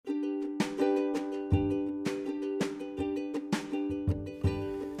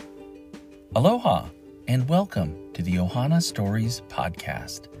Aloha, and welcome to the Ohana Stories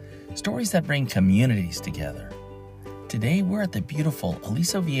podcast. Stories that bring communities together. Today, we're at the beautiful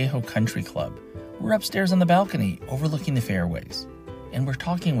Aliso Viejo Country Club. We're upstairs on the balcony overlooking the fairways, and we're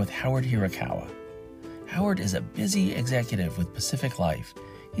talking with Howard Hirakawa. Howard is a busy executive with Pacific Life.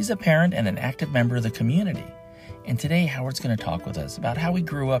 He's a parent and an active member of the community. And today, Howard's going to talk with us about how he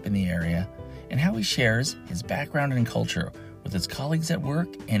grew up in the area and how he shares his background and culture with his colleagues at work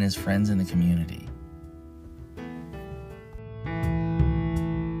and his friends in the community.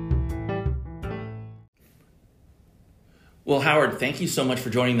 Well, Howard, thank you so much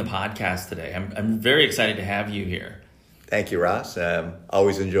for joining the podcast today. I'm very excited to have you here. Thank you, Ross.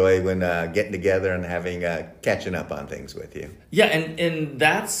 Always enjoy when getting together and having catching up on things with you. Yeah, and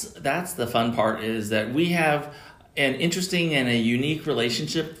that's the fun part, is that we have an interesting and a unique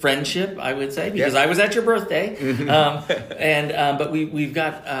friendship, I would say, because I was at your birthday. But we've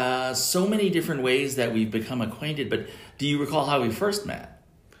got so many different ways that we've become acquainted. But do you recall how we first met?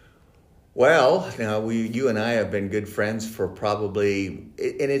 Well, you and I have been good friends for probably,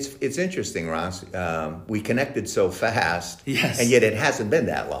 and it's interesting, Ross. We connected so fast, yes, and yet it hasn't been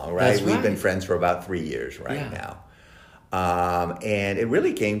that long, right? That's right. We've been friends for about 3 years now. And it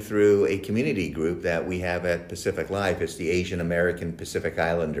really came through a community group that we have at Pacific Life. It's the Asian American Pacific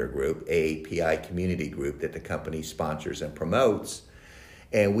Islander Group, AAPI community group that the company sponsors and promotes.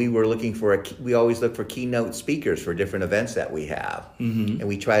 And we were looking we always look for keynote speakers for different events that we have. Mm-hmm. And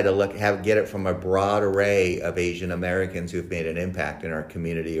we try to get it from a broad array of Asian Americans who've made an impact in our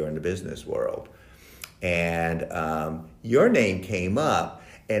community or in the business world. And your name came up.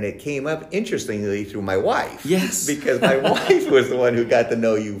 And it came up, interestingly, through my wife. Yes. Because my wife was the one who got to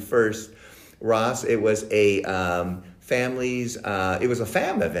know you first, Ross. It was a it was a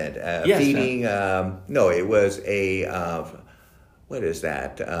FAM event. Feeding, it was a, what is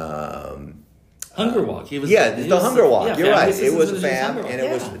that? Hunger Walk. The Hunger Walk. Yeah, you're right. It was a FAM, FAM, and it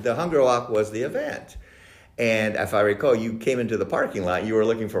was the Hunger Walk was the event. And if I recall, you came into the parking lot, you were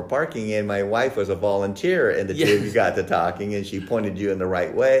looking for parking, and my wife was a volunteer, and the two of you got to talking, and she pointed you in the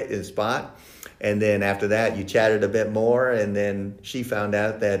right spot. And then after that, you chatted a bit more, and then she found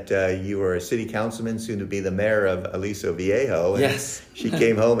out that you were a city councilman, soon to be the mayor of Aliso Viejo. And yes. She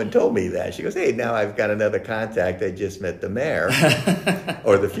came home and told me that. She goes, hey, now I've got another contact. I just met the mayor,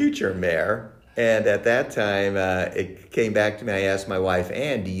 or the future mayor. And at that time, it came back to me. I asked my wife,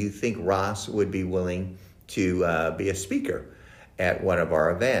 Ann, do you think Ross would be willing to be a speaker at one of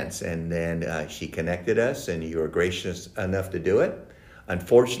our events? And then she connected us, and you were gracious enough to do it.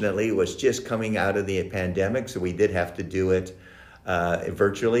 Unfortunately, it was just coming out of the pandemic, so we did have to do it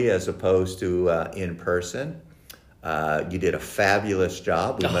virtually as opposed to in person. You did a fabulous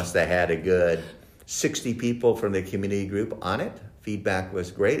job. We must have had a good 60 people from the community group on it. Feedback was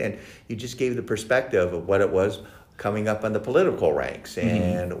great, and you just gave the perspective of what it was coming up on the political ranks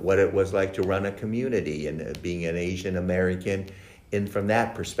and what it was like to run a community and being an Asian American from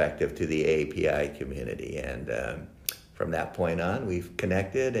that perspective to the AAPI community. And from that point on, we've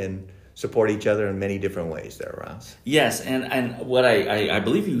connected and support each other in many different ways there, Ross. Yes, and what I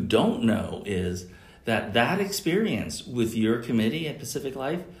believe you don't know is that experience with your committee at Pacific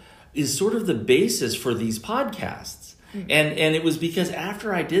Life is sort of the basis for these podcasts. And it was because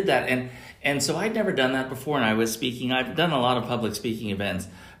after I did that, and so I'd never done that before, and I was speaking. I've done a lot of public speaking events,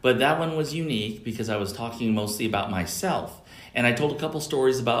 but that one was unique because I was talking mostly about myself. And I told a couple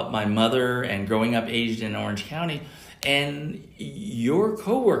stories about my mother and growing up Asian in Orange County. And your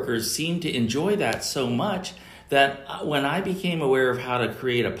coworkers seemed to enjoy that so much that when I became aware of how to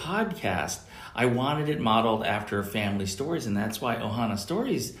create a podcast, I wanted it modeled after family stories. And that's why Ohana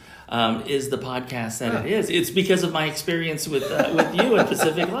Stories is the podcast that it is. It's because of my experience with you at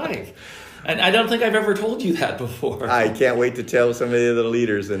Pacific Life. And I don't think I've ever told you that before. I can't wait to tell some of the other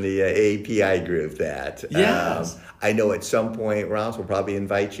leaders in the AAPI group that. Yes. I know at some point, Ross, we'll probably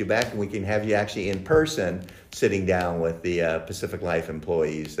invite you back, and we can have you actually in person sitting down with the Pacific Life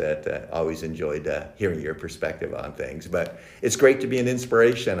employees that always enjoyed hearing your perspective on things. But it's great to be an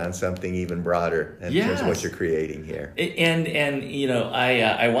inspiration on something even broader in terms of what you're creating here. And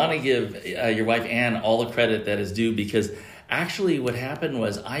I want to give your wife, Ann, all the credit that is due, because actually what happened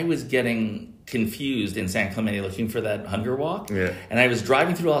was I was getting confused in San Clemente looking for that Hunger Walk. Yeah. And I was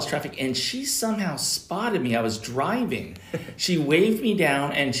driving through all this traffic, and she somehow spotted me. I was driving. She waved me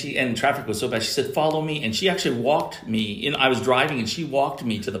down, and traffic was so bad. She said, follow me. And she actually walked me. I was driving, and she walked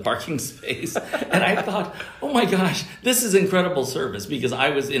me to the parking space. And I thought, oh my gosh, this is incredible service, because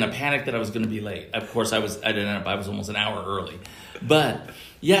I was in a panic that I was going to be late. Of course, I was almost an hour early. But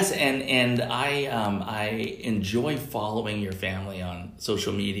yes, and I enjoy following your family on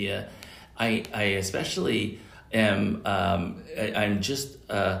social media. I especially am, I'm just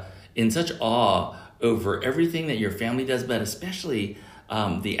in such awe over everything that your family does, but especially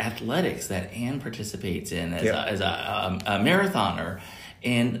the athletics that Anne participates in as a marathoner.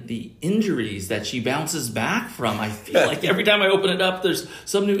 And the injuries that she bounces back from. I feel like every time I open it up, there's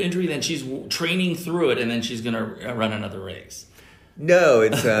some new injury, then she's training through it, and then she's going to run another race. No,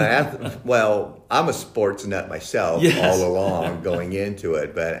 it's, well, I'm a sports nut myself all along going into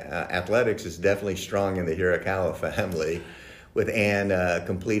it, but athletics is definitely strong in the Hirakawa family, with Anne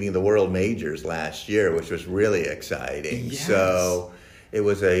completing the World Majors last year, which was really exciting. Yes. So it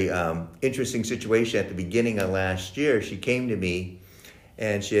was a interesting situation at the beginning of last year. She came to me,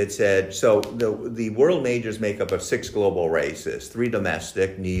 and she had said, so the World Majors make up of 6 global races, 3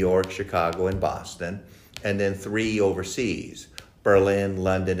 domestic, New York, Chicago, and Boston, and then 3 overseas, Berlin,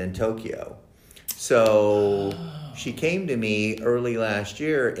 London, and Tokyo. So she came to me early last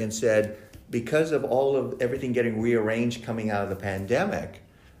year and said, because of everything getting rearranged coming out of the pandemic,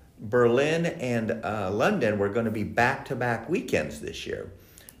 Berlin and London were going to be back-to-back weekends this year.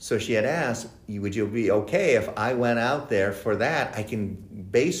 So she had asked, would you be okay if I went out there for that? I can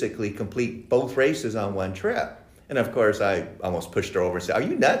basically complete both races on one trip. And of course, I almost pushed her over and said, are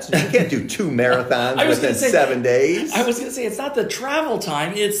you nuts? You can't do 2 marathons within 7 days. I was going to say, it's not the travel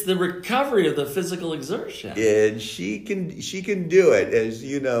time, it's the recovery of the physical exertion. And she can do it, as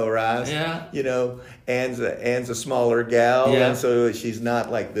you know, Ross. Yeah. You know, Anne's a smaller gal, and so she's not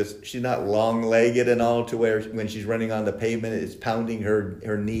like this. She's not long-legged and all, to where when she's running on the pavement, it's pounding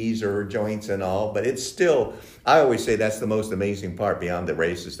her knees or her joints and all. But it's still, I always say that's the most amazing part beyond the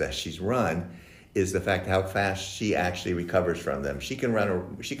races that she's run, is the fact how fast she actually recovers from them. She can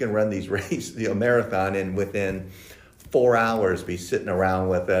run these races, marathon, and within 4 hours be sitting around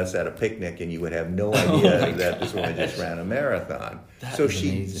with us at a picnic, and you would have no idea that this woman just ran a marathon. So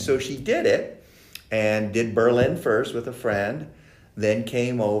she did it, and did Berlin first with a friend, then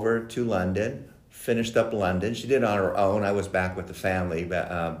came over to London, finished up London. She did it on her own. I was back with the family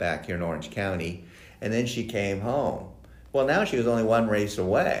back here in Orange County, and then she came home. Well, now she was only 1 race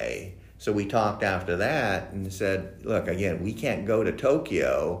away. So we talked after that and said, look, again, we can't go to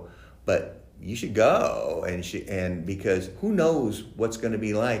Tokyo, but you should go. And because who knows what's going to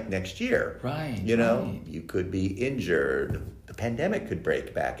be like next year. Right. You know, you could be injured. The pandemic could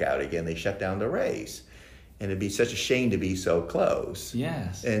break back out again. They shut down the race. And it'd be such a shame to be so close.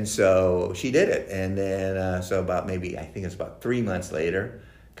 Yes. And so she did it. And then, so about maybe, I think it's about 3 months later,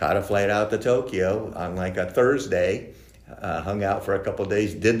 caught a flight out to Tokyo on like a Thursday. Hung out for a couple of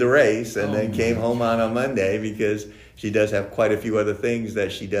days, did the race, and then came home on a Monday, because she does have quite a few other things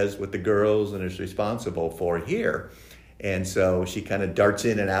that she does with the girls and is responsible for here. And so she kind of darts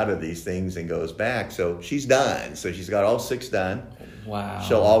in and out of these things and goes back. So she's done. So she's got all 6 done. Wow.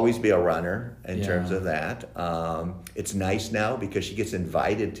 She'll always be a runner in terms of that. It's nice now because she gets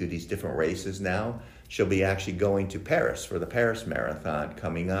invited to these different races now. She'll be actually going to Paris for the Paris Marathon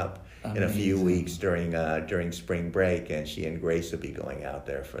coming up. Amazing. In a few weeks during spring break, and she and Grace will be going out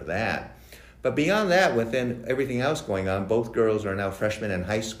there for that. But beyond that, within everything else going on, both girls are now freshmen in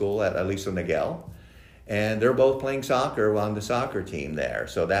high school at Aliso Niguel, and they're both playing soccer on the soccer team there.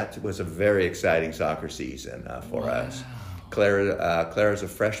 So that was a very exciting soccer season for us. Claire, as a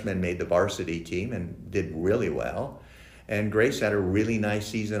freshman, made the varsity team and did really well. And Grace had a really nice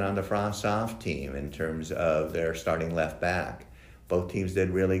season on the France Soft team in terms of their starting left back. Both teams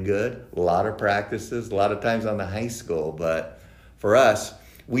did really good. A lot of practices, a lot of times on the high school. But for us,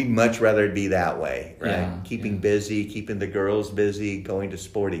 we'd much rather it be that way, right? Yeah, keeping busy, keeping the girls busy, going to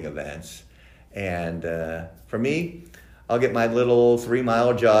sporting events. And for me, I'll get my little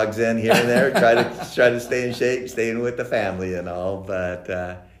 3-mile jogs in here and there, try to stay in shape, staying with the family and all.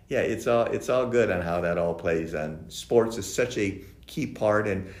 But it's all good on how that all plays. And sports is such a key part,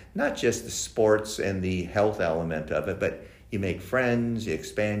 and not just the sports and the health element of it, but you make friends, you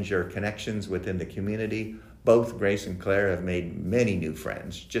expand your connections within the community. Both Grace and Claire have made many new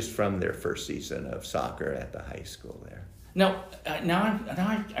friends just from their first season of soccer at the high school there. Now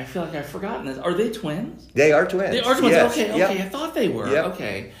I feel like I've forgotten this. Are they twins? They are twins. They are twins. Yes. Okay. Yep. I thought they were. Yep.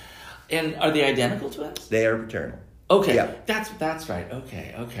 Okay. And are they identical twins? They are fraternal. Okay. Yep. That's right.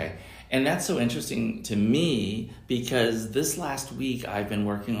 Okay. And that's so interesting to me, because this last week I've been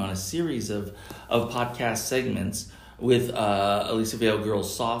working on a series of podcast segments with Aliso Viejo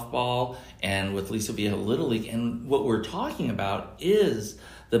Girls Softball and with Aliso Viejo Little League. And what we're talking about is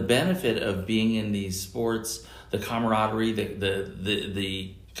the benefit of being in these sports, the camaraderie,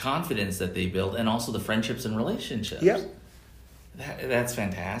 the confidence that they build, and also the friendships and relationships. Yep. That's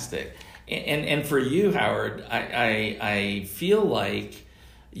fantastic. And for you, Howard, I feel like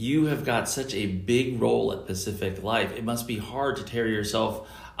you have got such a big role at Pacific Life. It must be hard to tear yourself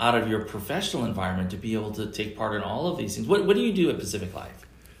out of your professional environment to be able to take part in all of these things. What do you do at Pacific Life?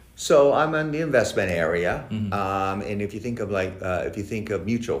 So I'm in the investment area, and if you think of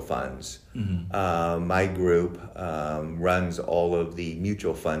mutual funds, my group runs all of the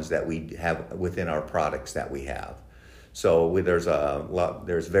mutual funds that we have within our products that we have. So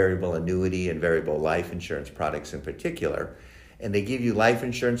there's variable annuity and variable life insurance products in particular, and they give you life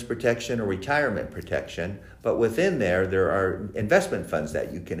insurance protection or retirement protection, but within there are investment funds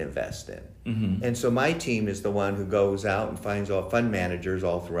that you can invest in. And so my team is the one who goes out and finds all fund managers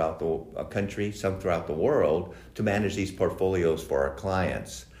all throughout the country, some throughout the world, to manage these portfolios for our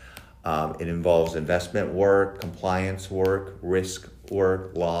clients. It involves investment work, compliance work, risk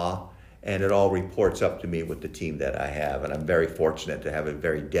work, law, and it all reports up to me with the team that I have. And I'm very fortunate to have a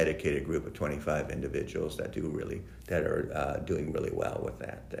very dedicated group of 25 individuals that are doing really well with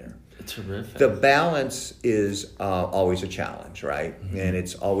that there. Terrific. The balance is always a challenge, right? And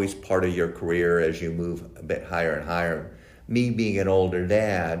it's always part of your career as you move a bit higher and higher. Me being an older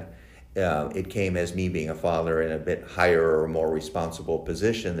dad, it came as me being a father in a bit higher or more responsible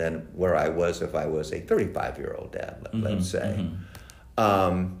position than where I was if I was a 35-year-old dad, let's say.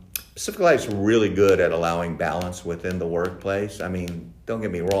 Pacific Life's really good at allowing balance within the workplace. I mean, don't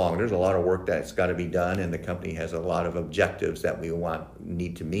get me wrong, there's a lot of work that's got to be done, and the company has a lot of objectives that we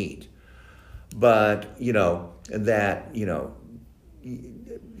need to meet. But,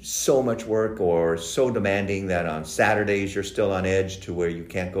 so much work or so demanding that on Saturdays you're still on edge to where you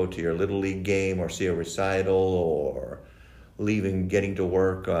can't go to your Little League game or see a recital, or leaving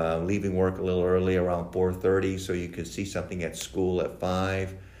work a little early around 4:30 so you could see something at school at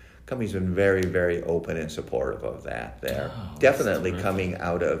 5. Company's been very, very open and supportive of that there. Definitely coming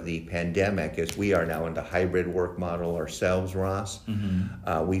out of the pandemic, as we are now in the hybrid work model ourselves, Ross.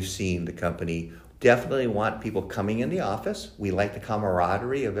 We've seen the company definitely want people coming in the office. We like the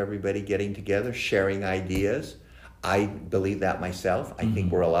camaraderie of everybody getting together, sharing ideas. I believe that myself. I think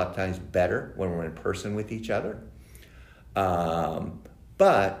we're a lot of times better when we're in person with each other.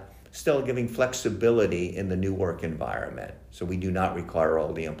 But still giving flexibility in the new work environment. So we do not require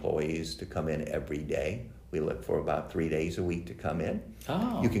all the employees to come in every day. We look for about 3 days a week to come in.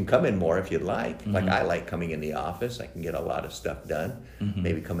 You can come in more if you'd like. Like I like coming in the office. I can get a lot of stuff done.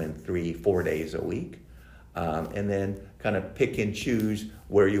 Maybe come in 3-4 days a week. And then kind of pick and choose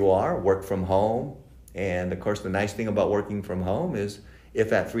where you are, work from home. And of course, the nice thing about working from home is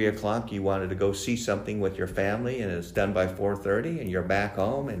if at 3 o'clock you wanted to go see something with your family and it's done by 4:30 and you're back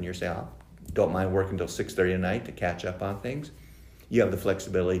home and you're saying, don't mind working until 6:30 at night to catch up on things, you have the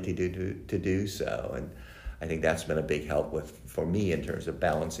flexibility to do so. And I think that's been a big help for me in terms of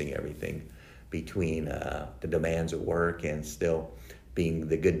balancing everything between the demands of work and still being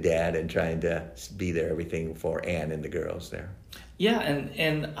the good dad and trying to be there everything for Ann and the girls there. Yeah,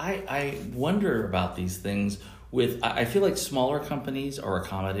 and I wonder about these things. I feel like smaller companies are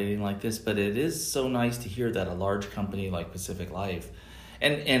accommodating like this, but it is so nice to hear that a large company like Pacific Life,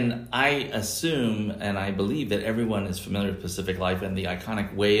 and I assume and I believe that everyone is familiar with Pacific Life and the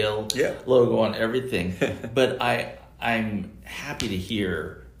iconic whale logo on everything. But I'm happy to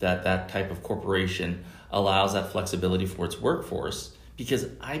hear that type of corporation allows that flexibility for its workforce, because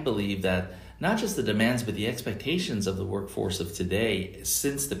I believe that not just the demands, but the expectations of the workforce of today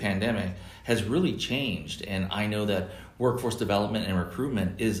since the pandemic has really changed. And I know that workforce development and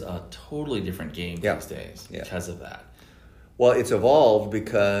recruitment is a totally different game these days because of that. Well, it's evolved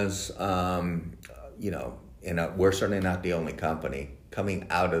because, we're certainly not the only company. Coming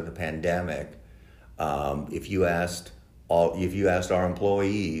out of the pandemic, if you asked our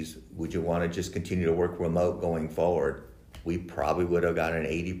employees, would you want to just continue to work remote going forward? We probably would have got an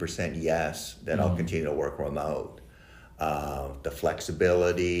 80% yes that I'll continue to work remote. The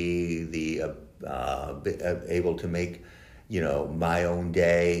flexibility, the able to make, my own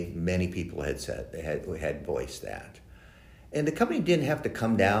day. Many people had said had voiced that, and the company didn't have to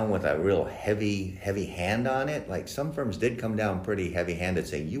come down with a real heavy hand on it. Like some firms did come down pretty heavy-handed,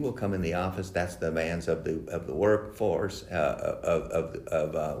 saying you will come in the office. That's the demands of the workforce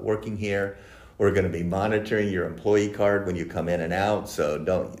of working here. We're going to be monitoring your employee card when you come in and out, so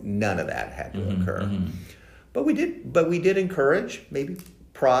none of that had to occur. But we did encourage, maybe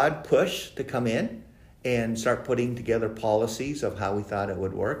prod, push to come in and start putting together policies of how we thought it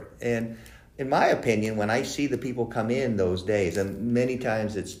would work. And in my opinion, when I see the people come in those days, and many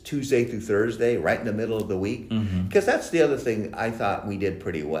times it's Tuesday through Thursday, right in the middle of the week, because that's the other thing I thought we did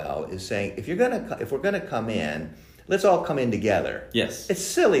pretty well, is saying if we're gonna come in, let's all come in together. Yes. It's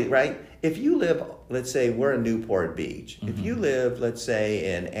silly, right? if you live, let's say we're in Newport Beach. If you live, let's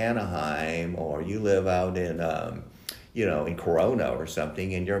say in Anaheim, or you live out in, in Corona or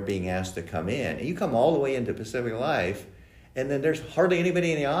something, and you're being asked to come in, and you come all the way into Pacific Life, and then there's hardly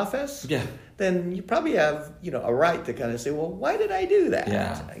anybody in the office, then you probably have, a right to kind of say, well, why did I do that?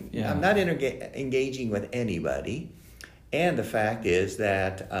 I'm not engaging with anybody. And the fact is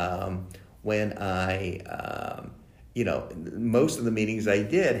that when I, most of the meetings I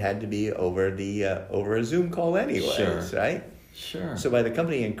did had to be over a Zoom call anyways, right? Sure. So by the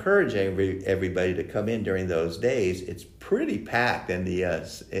company encouraging everybody to come in during those days, it's pretty packed in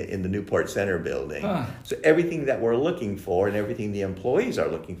the Newport Center building. So everything that we're looking for and everything the employees are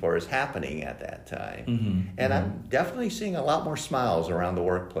looking for is happening at that time. And I'm definitely seeing a lot more smiles around the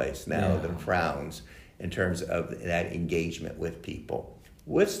workplace now than frowns in terms of that engagement with people,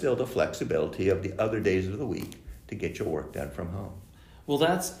 with still the flexibility of the other days of the week to get your work done from home. Well,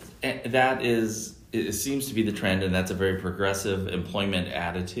 it seems to be the trend, and that's a very progressive employment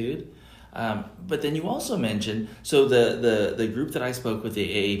attitude. But then you also mentioned, so the group that I spoke with,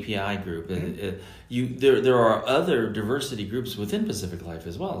 the AAPI group, there are other diversity groups within Pacific Life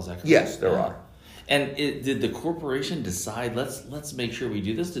as well, is that correct? Yes, there are. And did the corporation decide, let's make sure we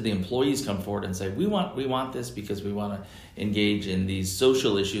do this? Did the employees come forward and say, we want this because we want to engage in these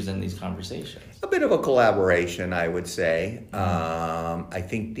social issues and these conversations? A bit of a collaboration, I would say. I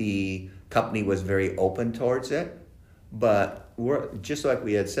think the company was very open towards it, but we're just like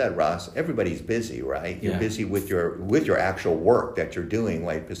we had said, Ross, everybody's busy, right? You're busy with your actual work that you're doing,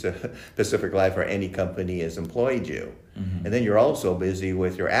 like Pacific Life or any company has employed you. And then you're also busy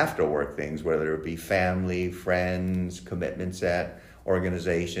with your after work things, whether it be family, friends, commitments at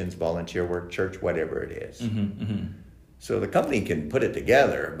organizations, volunteer work, church, whatever it is. So the company can put it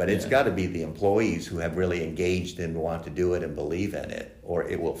together, but it's got to be the employees who have really engaged and want to do it and believe in it, or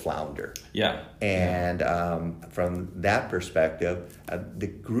it will flounder. And from that perspective, the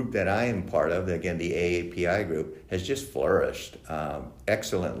group that I am part of, again, the AAPI group, has just flourished.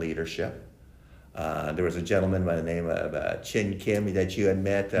 Excellent leadership. There was a gentleman by the name of Chin Kim that you had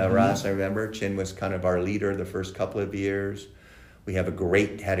met, Ross, I remember. Chin was kind of our leader the first couple of years. We had a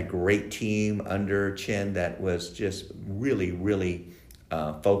great team under Chin that was just really, really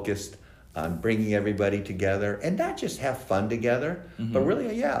focused on bringing everybody together, and not just have fun together, but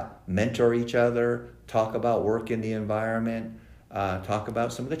really, mentor each other, talk about work in the environment, talk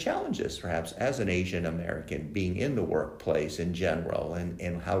about some of the challenges, perhaps, as an Asian American being in the workplace in general,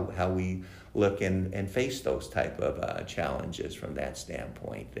 and how we look and face those type of challenges from that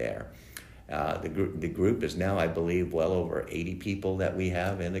standpoint there. The group is now, I believe, well over 80 people that we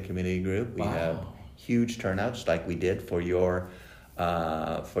have in the community group. We have huge turnouts, like we did for your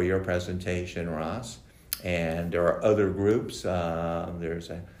presentation, Ross. And there are other groups. There's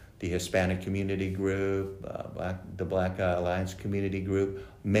the Hispanic community group, the Black Alliance community group,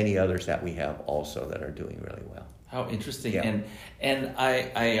 many others that we have also that are doing really well. How interesting. And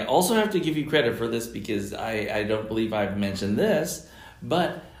I also have to give you credit for this, because I don't believe I've mentioned this,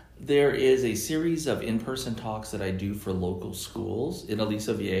 but there is a series of in-person talks that I do for local schools in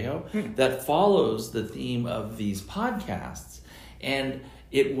Aliso Viejo that follows the theme of these podcasts. And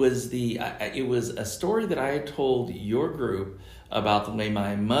it was a story that I had told your group about the way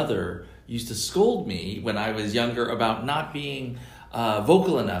my mother used to scold me when I was younger about not being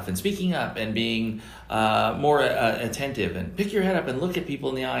vocal enough and speaking up and being more attentive and pick your head up and look at people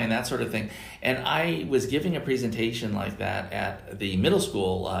in the eye and that sort of thing. And I was giving a presentation like that at the middle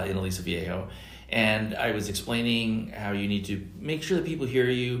school in Aliso Viejo, and I was explaining how you need to make sure that people hear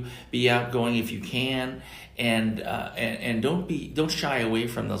you, be outgoing if you can, and don't shy away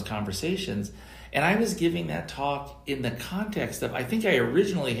from those conversations. And I was giving that talk in the context of, I think I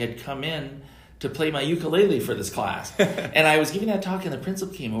originally had come in to play my ukulele for this class. And I was giving that talk, and the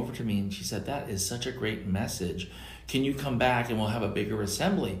principal came over to me and she said, "That is such a great message. Can you come back and we'll have a bigger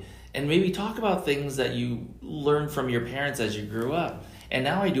assembly and maybe talk about things that you learned from your parents as you grew up?" And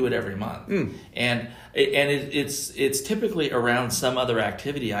now I do it every month. And it's typically around some other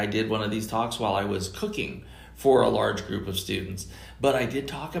activity. I did one of these talks while I was cooking for a large group of students. But I did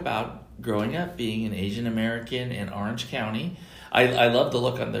talk about growing up being an Asian American in Orange County. I love the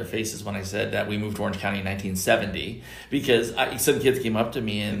look on their faces when I said that we moved to Orange County in 1970, because some kids came up to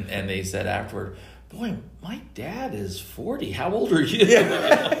me and they said afterward, "Boy, my dad is 40. How old are you?"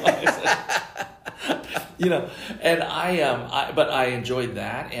 But I enjoyed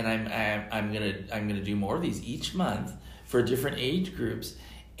that, and I'm gonna do more of these each month for different age groups.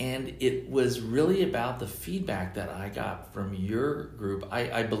 And it was really about the feedback that I got from your group.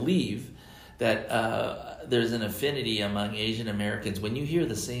 I believe that there's an affinity among Asian Americans when you hear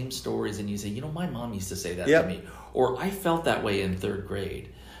the same stories and you say, my mom used to say that to me, or I felt that way in third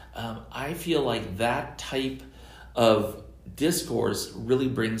grade. I feel like that type of discourse really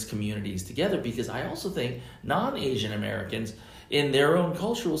brings communities together, because I also think non-Asian Americans in their own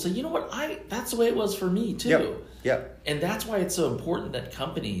culture will say, that's the way it was for me too. Yep. And that's why it's so important that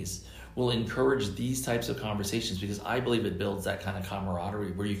companies will encourage these types of conversations, because I believe it builds that kind of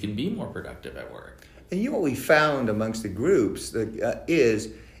camaraderie where you can be more productive at work. And what we found amongst the groups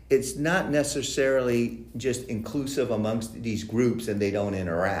is it's not necessarily just inclusive amongst these groups and they don't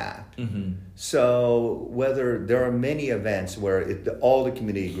interact. Mm-hmm. So whether there are many events where all the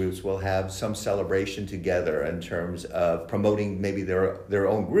community groups will have some celebration together in terms of promoting maybe their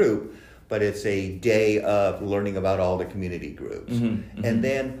own group, but it's a day of learning about all the community groups. Mm-hmm. Mm-hmm. And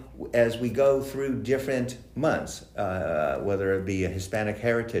then as we go through different months, whether it be a Hispanic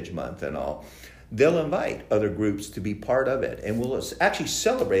Heritage Month and all, they'll invite other groups to be part of it, and we'll actually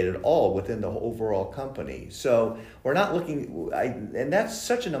celebrate it all within the overall company. So we're not looking, and that's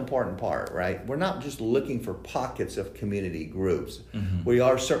such an important part, right? We're not just looking for pockets of community groups. Mm-hmm. We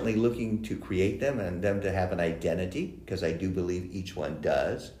are certainly looking to create them and them to have an identity, because I do believe each one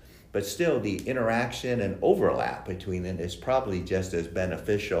does. But still, the interaction and overlap between them is probably just as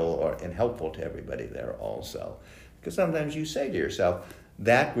beneficial and helpful to everybody there also. Because sometimes you say to yourself,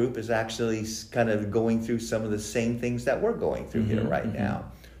 that group is actually kind of going through some of the same things that we're going through here right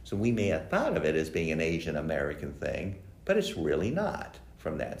now. So we may have thought of it as being an Asian American thing, but it's really not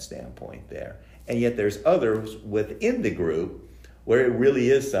from that standpoint there. And yet there's others within the group where it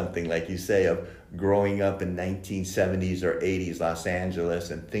really is something, like you say, of growing up in 1970s or 80s Los Angeles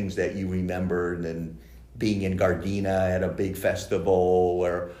and things that you remembered, and being in Gardena at a big festival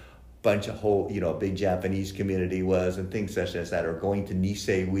where bunch of big Japanese community was, and things such as that, or going to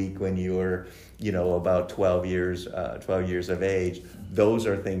Nisei Week when you were, about 12 years of age. Those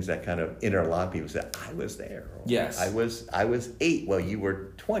are things that kind of interlock people. Say, I was there. Yes. I was 8. Well, you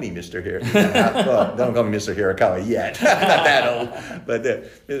were 20, Mr. Hirakawa. Well, don't call me Mr. Hirakawa yet. I'm not that old. But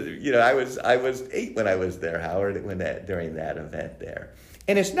I was 8 when I was there, Howard, during that event there.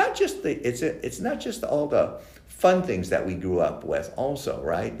 And it's not just all the fun things that we grew up with also,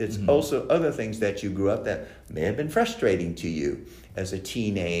 right? It's also other things that you grew up that may have been frustrating to you as a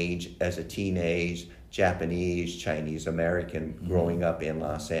teenage Japanese, Chinese American growing up in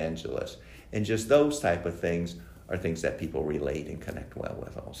Los Angeles. And just those type of things are things that people relate and connect well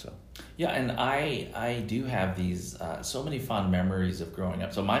with also. Yeah, and I do have these so many fond memories of growing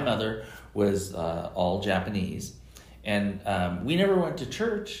up. So my mother was all Japanese, and we never went to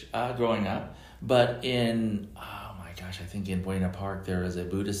church growing up. But I think in Buena Park there is a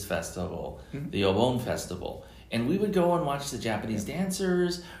Buddhist festival, the Obon Festival, and we would go and watch the Japanese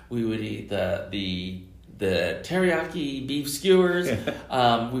dancers. We would eat the teriyaki beef skewers.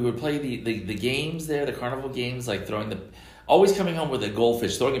 We would play the games there, the carnival games, like always coming home with a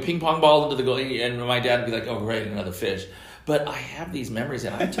goldfish, throwing a ping pong ball into the goal, and my dad would be like, "Oh, great, another fish." But I have these memories,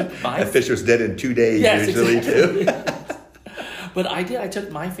 and I took my that fish was dead in 2 days usually exactly. too. But I took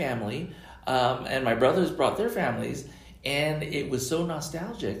my family. And my brothers brought their families, and it was so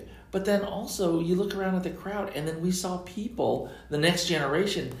nostalgic. But then also, you look around at the crowd, and then we saw people, the next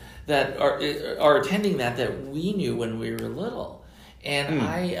generation, that are attending that we knew when we were little. And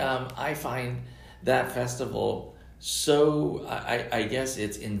I find that festival so, I guess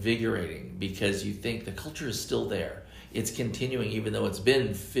it's invigorating, because you think the culture is still there. It's continuing, even though it's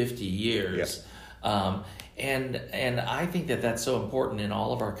been 50 years. Yeah. And I think that's so important in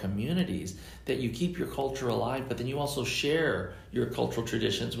all of our communities, that you keep your culture alive, but then you also share your cultural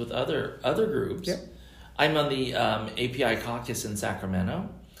traditions with other groups. Yep. I'm on the API caucus in Sacramento,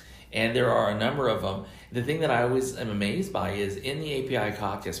 and there are a number of them. The thing that I always am amazed by is in the API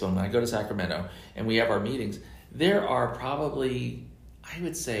caucus, when I go to Sacramento and we have our meetings, there are probably, I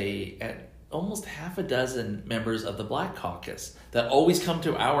would say, at almost half a dozen members of the Black Caucus that always come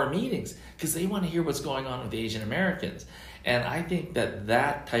to our meetings because they want to hear what's going on with Asian Americans. And I think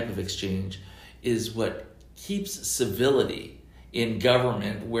that type of exchange is what keeps civility in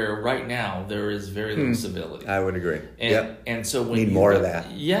government, where right now there is very little civility. I would agree. And so when need more of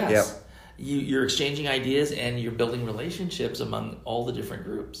that. Yes. Yep. You're exchanging ideas and you're building relationships among all the different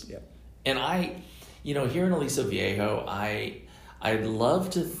groups. Yep. And here in Aliso Viejo, I'd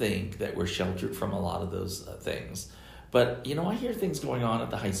love to think that we're sheltered from a lot of those things. But, I hear things going on at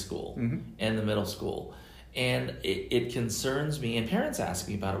the high school and the middle school. And it concerns me. And parents ask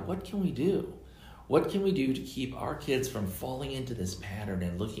me about it. What can we do? What can we do to keep our kids from falling into this pattern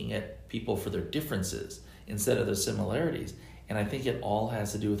and looking at people for their differences instead of their similarities? And I think it all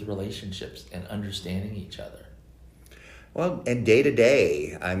has to do with relationships and understanding each other. Well, and day to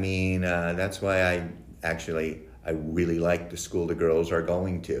day, I mean, that's why I really like the school the girls are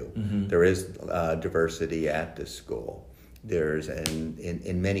going to. Mm-hmm. There is diversity at the school. There's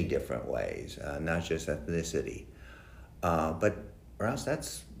in many different ways, not just ethnicity, but or else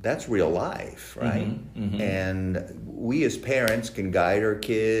that's real life, right? Mm-hmm. Mm-hmm. And we as parents can guide our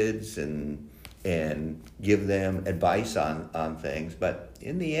kids and give them advice on things, but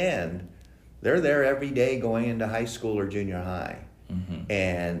in the end, they're there every day going into high school or junior high. Mm-hmm.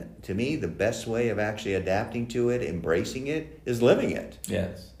 And to me, the best way of actually adapting to it, embracing it, is living it.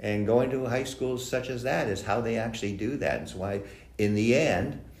 Yes. And going to high schools such as that is how they actually do that. It's why, in the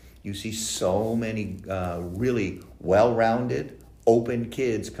end, you see so many really well-rounded, open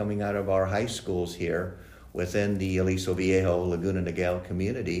kids coming out of our high schools here within the Aliso Viejo, Laguna Niguel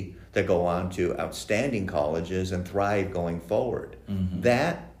community that go on to outstanding colleges and thrive going forward. Mm-hmm.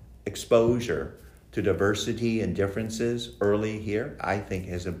 That exposure to diversity and differences early here, I think,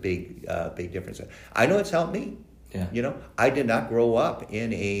 has a big difference. I know it's helped me. Yeah. You know, I did not grow up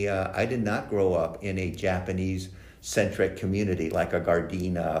in a Japanese-centric community like a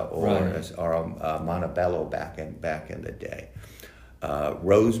Gardena or Right. or a Montebello back in the day.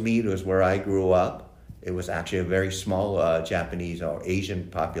 Rosemead was where I grew up. It was actually a very small Japanese or Asian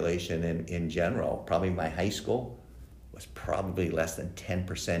population in general. Probably my high school was probably less than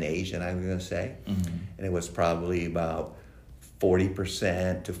 10% Asian, I was going to say. Mm-hmm. And it was probably about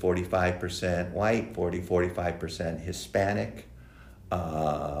 40% to 45% white, 45% Hispanic,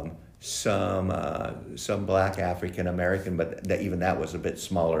 some black African American, but even that was a bit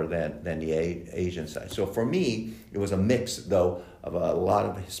smaller than the Asian side. So for me, it was a mix, though, of a lot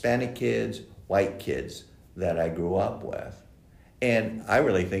of Hispanic kids, white kids that I grew up with. And I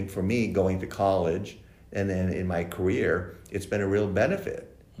really think for me, going to college and then in my career, it's been a real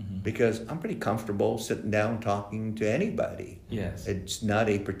benefit. Mm-hmm. Because I'm pretty comfortable sitting down talking to anybody. Yes. It's not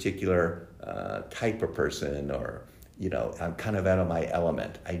a particular type of person, or, you know, I'm kind of out of my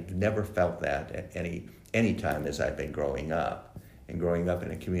element. I've never felt that at any time as I've been growing up. And growing up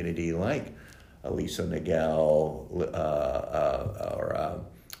in a community like Aliso Niguel, or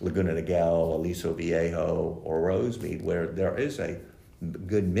Laguna Niguel, Aliso Viejo, or Rosemead, where there is a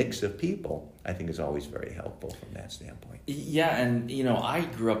good mix of people, I think is always very helpful from that standpoint. Yeah, and you know, I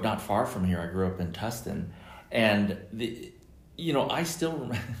grew up not far from here. I grew up in Tustin, and I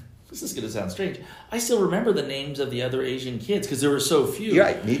still this is going to sound strange. I still remember the names of the other Asian kids because there were so few. You're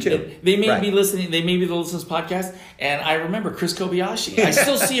right, me too. They may right. be listening. They may be listening to this podcast, and I remember Chris Kobayashi. I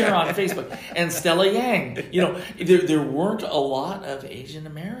still see her on Facebook, and Stella Yang. You know, there weren't a lot of Asian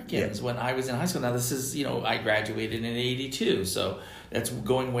Americans when I was in high school. Now this is, I graduated in '82, so that's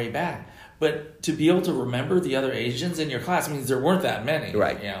going way back. But to be able to remember the other Asians in your class means there weren't that many.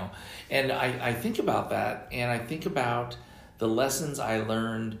 Right. And I think about that, and I think about the lessons I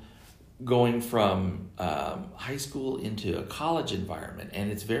learned going from high school into a college environment,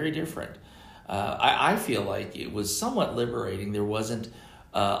 and it's very different. I feel like it was somewhat liberating. There wasn't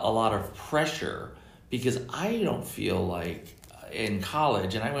a lot of pressure, because I don't feel like in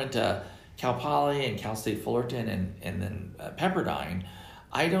college, and I went to Cal Poly and Cal State Fullerton and then Pepperdine,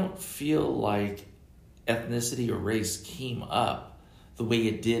 I don't feel like ethnicity or race came up the way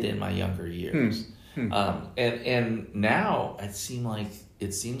it did in my younger years. And now it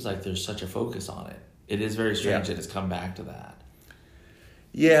seems like there's such a focus on it. It is very strange that it's come back to that.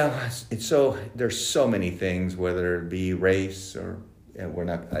 Yeah, there's so many things, whether it be race or, I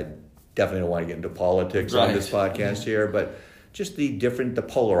definitely don't want to get into politics on this podcast here, but just the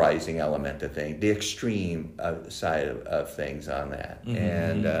polarizing element of things, the extreme side of things on that. Mm-hmm.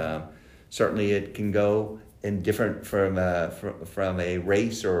 And certainly it can go in different from a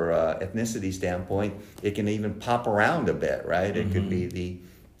race or ethnicity standpoint. It can even pop around a bit, right? It could be the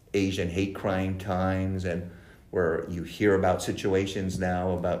Asian hate crime times, and where you hear about situations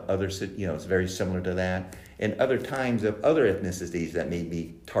now about other, it's very similar to that, and other times of other ethnicities that may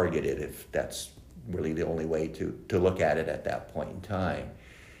be targeted, if that's really the only way to look at it at that point in time.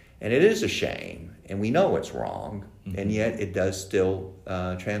 And it is a shame, and we know it's wrong, and yet it does still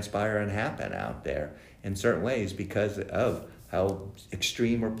transpire and happen out there in certain ways because of how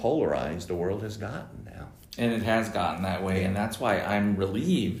extreme or polarized the world has gotten now. And it has gotten that way, and that's why I'm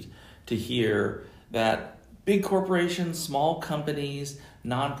relieved to hear that big corporations, small companies,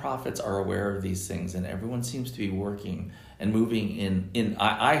 nonprofits are aware of these things, and everyone seems to be working and moving in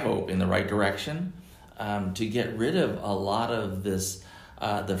I hope, in the right direction to get rid of a lot of this,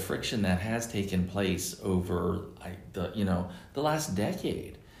 the friction that has taken place over the last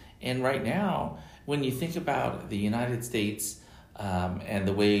decade. And right now, when you think about the United States and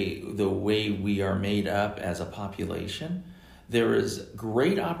the way we are made up as a population, there is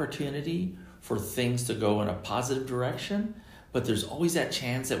great opportunity for things to go in a positive direction, but there's always that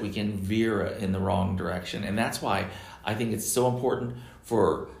chance that we can veer in the wrong direction. And that's why I think it's so important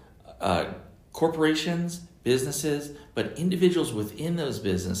for corporations, businesses, but individuals within those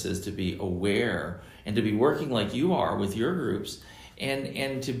businesses to be aware and to be working like you are with your groups,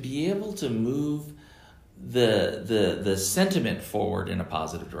 and to be able to move the sentiment forward in a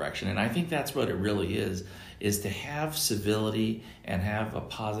positive direction. And I think that's what it really is to have civility and have a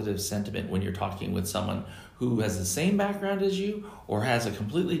positive sentiment when you're talking with someone who has the same background as you or has a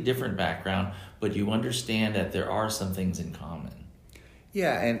completely different background, but you understand that there are some things in common.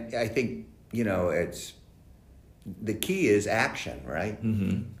 Yeah, and I think, it's the key is action, right?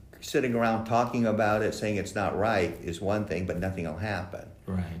 Mm-hmm. Sitting around talking about it, saying it's not right is one thing, but nothing will happen.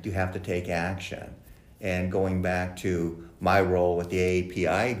 Right. You have to take action. And going back to my role with the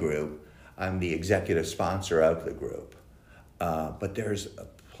AAPI group, I'm the executive sponsor of the group. But there's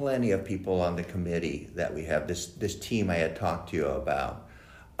plenty of people on the committee that we have, this team I had talked to you about,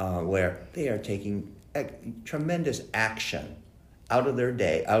 where they are taking tremendous action out of their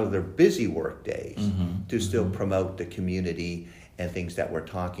day, out of their busy work days, to still promote the community and things that we're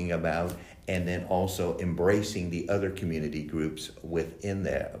talking about, and then also embracing the other community groups within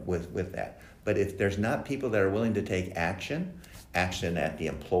there, with that. But if there's not people that are willing to take action at the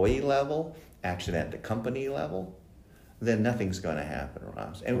employee level, action at the company level, then nothing's going to happen,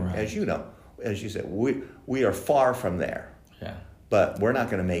 Ross. And right. As you know, as you said, we are far from there. Yeah. But we're not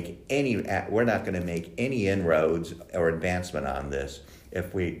going to make any inroads or advancement on this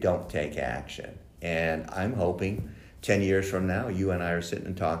if we don't take action. And I'm hoping 10 years from now, you and I are sitting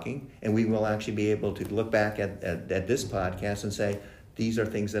and talking, and we will actually be able to look back at this podcast and say, these are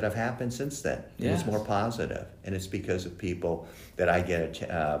things that have happened since then. Yes. It's more positive, and it's because of people that I get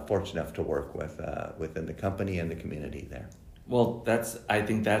fortunate enough to work with within the company and the community there. Well, I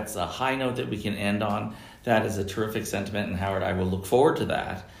think that's a high note that we can end on. That is a terrific sentiment, and Howard, I will look forward to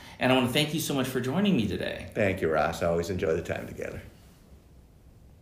that. And I want to thank you so much for joining me today. Thank you, Ross. I always enjoy the time together.